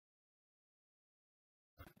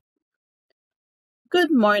Good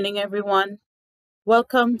morning, everyone.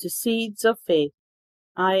 Welcome to Seeds of Faith.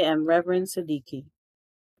 I am Reverend Siddiqui.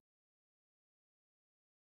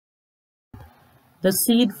 The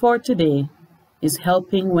seed for today is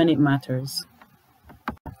helping when it matters.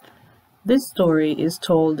 This story is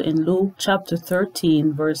told in Luke chapter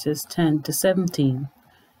 13, verses 10 to 17.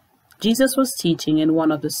 Jesus was teaching in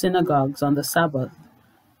one of the synagogues on the Sabbath.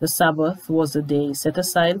 The Sabbath was a day set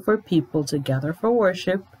aside for people to gather for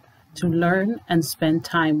worship, to learn and spend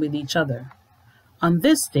time with each other. On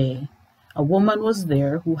this day, a woman was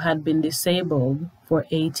there who had been disabled for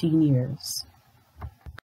 18 years.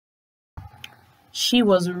 She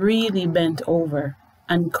was really bent over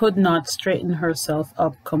and could not straighten herself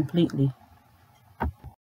up completely.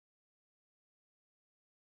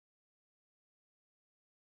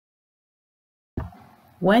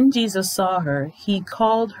 When Jesus saw her, he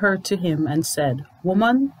called her to him and said,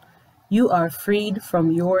 "Woman, you are freed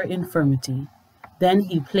from your infirmity." Then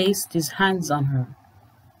he placed his hands on her,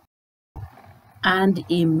 and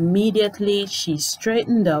immediately she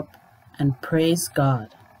straightened up and praised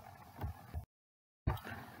God.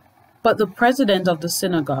 But the president of the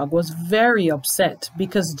synagogue was very upset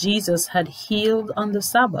because Jesus had healed on the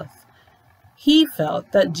Sabbath. He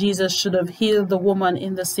felt that Jesus should have healed the woman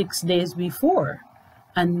in the 6 days before,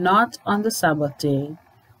 and not on the Sabbath day,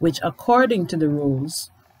 which according to the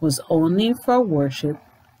rules was only for worship,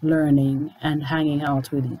 learning, and hanging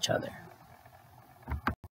out with each other.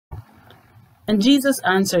 And Jesus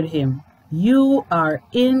answered him, "You are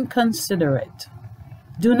inconsiderate.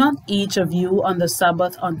 Do not each of you on the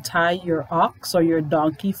Sabbath untie your ox or your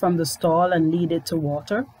donkey from the stall and lead it to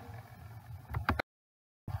water?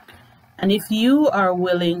 And if you are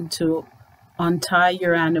willing to untie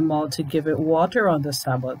your animal to give it water on the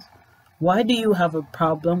Sabbath, why do you have a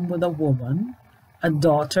problem with a woman, a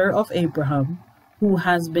daughter of Abraham, who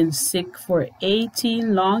has been sick for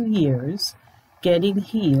 18 long years, getting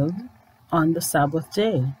healed on the Sabbath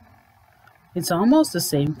day?" It's almost the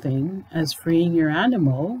same thing as freeing your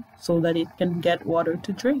animal so that it can get water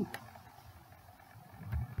to drink.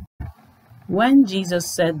 When Jesus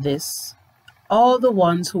said this, all the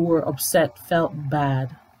ones who were upset felt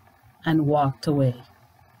bad and walked away.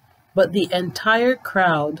 But the entire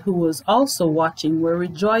crowd who was also watching were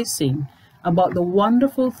rejoicing about the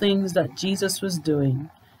wonderful things that Jesus was doing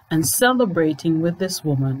and celebrating with this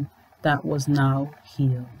woman that was now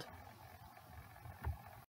healed.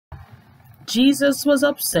 Jesus was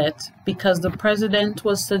upset because the president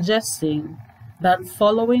was suggesting that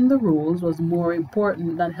following the rules was more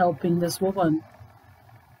important than helping this woman.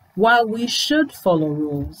 While we should follow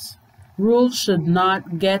rules, rules should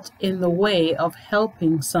not get in the way of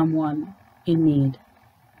helping someone in need.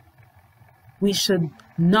 We should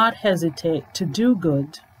not hesitate to do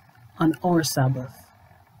good on our Sabbath,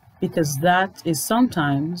 because that is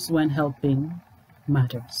sometimes when helping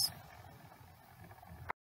matters.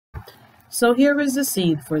 So here is the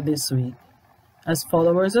seed for this week. As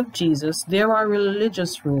followers of Jesus, there are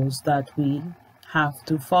religious rules that we have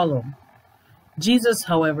to follow. Jesus,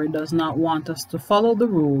 however, does not want us to follow the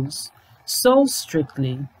rules so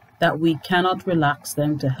strictly that we cannot relax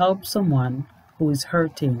them to help someone who is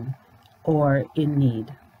hurting or in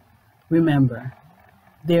need. Remember,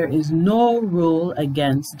 there is no rule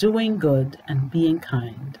against doing good and being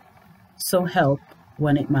kind, so help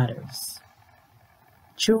when it matters.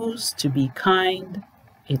 Choose to be kind.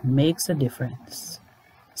 It makes a difference.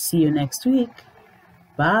 See you next week.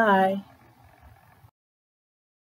 Bye.